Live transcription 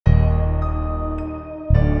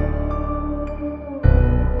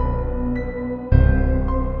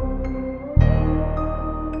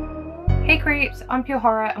creeps, I'm Pure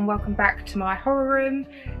Horror and welcome back to my horror room.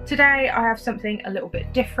 Today I have something a little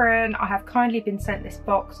bit different. I have kindly been sent this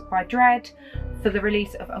box by Dread for the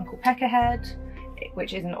release of Uncle Peckerhead,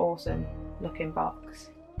 which is an awesome looking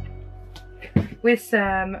box with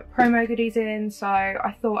some promo goodies in. So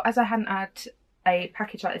I thought, as I hadn't had a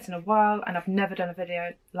package like this in a while and I've never done a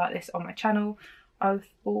video like this on my channel, I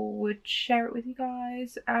thought would share it with you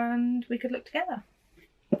guys and we could look together.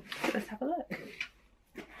 So let's have a look.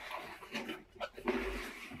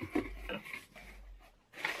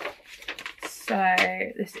 So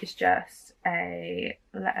this is just a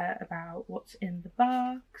letter about what's in the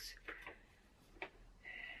box.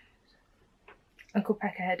 Uncle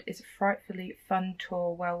Peckerhead is a frightfully fun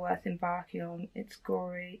tour well worth embarking on. It's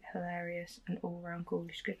gory, hilarious and all-round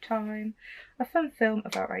ghoulish good time. A fun film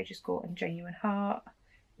of outrageous gore and genuine heart,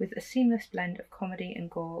 with a seamless blend of comedy and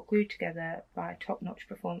gore glued together by top-notch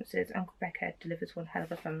performances. Uncle Peckerhead delivers one hell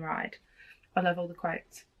of a fun ride. I love all the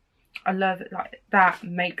quotes. I love it, like that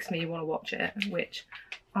makes me want to watch it, which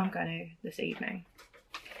I'm going to this evening.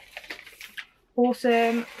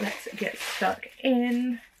 Awesome, let's get stuck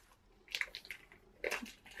in.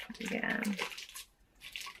 Yeah.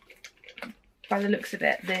 By the looks of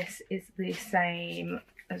it, this is the same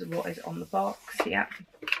as what is on the box. Yeah,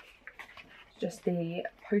 just the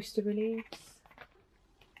poster release.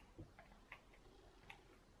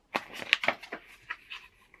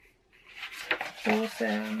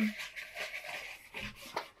 Awesome.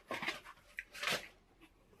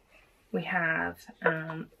 We have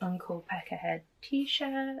Uncle Peckerhead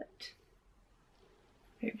t-shirt.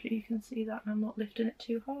 Hopefully you can see that and I'm not lifting it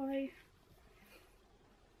too high.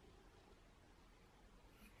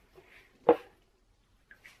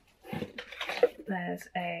 There's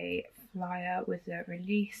a flyer with the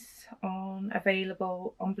release on,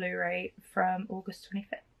 available on Blu-ray from August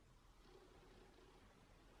 25th.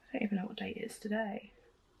 I don't even know what date it is today.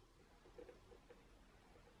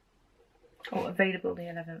 Oh, available the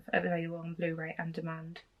 11th, available on Blu-ray and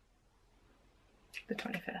demand the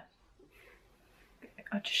 25th.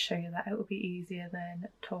 I'll just show you that, it will be easier than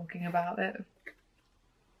talking about it.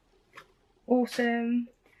 Awesome.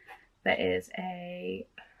 There is a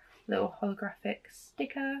little holographic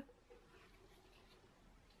sticker,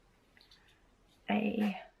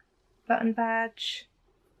 a button badge.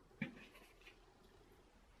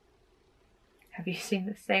 Have you seen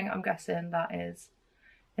this thing? I'm guessing that is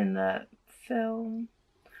in the film.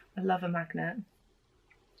 I love a magnet.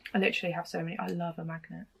 I literally have so many. I love a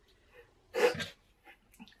magnet.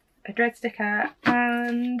 A Dread sticker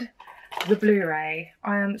and the Blu-ray.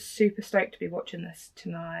 I am super stoked to be watching this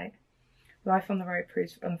tonight. Life on the road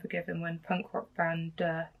proves unforgiving when punk rock band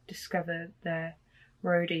discover their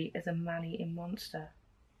roadie is a man-eating monster.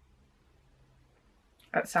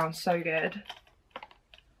 That sounds so good.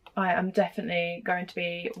 I am definitely going to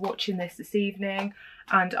be watching this evening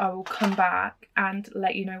and I will come back and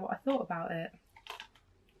let you know what I thought about it.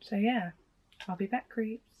 So yeah, I'll be back,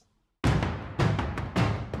 creeps.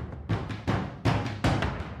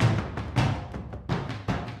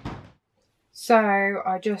 So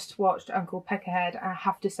I just watched Uncle Peckerhead and I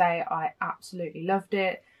have to say I absolutely loved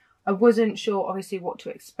it. I wasn't sure obviously what to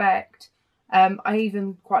expect. I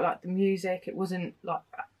even quite liked the music. It wasn't like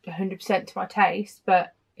 100% to my taste,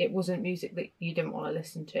 but it wasn't music that you didn't want to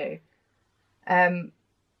listen to.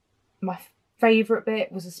 My favourite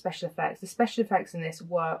bit was the special effects. The special effects in this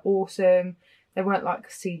were awesome. They weren't like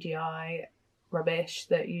CGI rubbish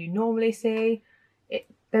that you normally see.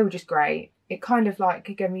 They were just great. It kind of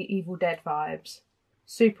like gave me Evil Dead vibes.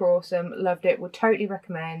 Super awesome, loved it, would totally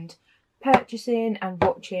recommend purchasing and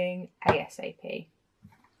watching ASAP.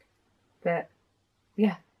 But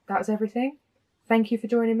yeah, that was everything. Thank you for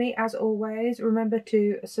joining me as always. Remember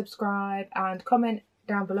to subscribe and comment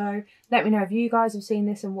down below. Let me know if you guys have seen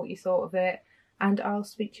this and what you thought of it. And I'll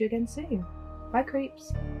speak to you again soon. Bye,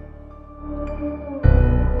 creeps.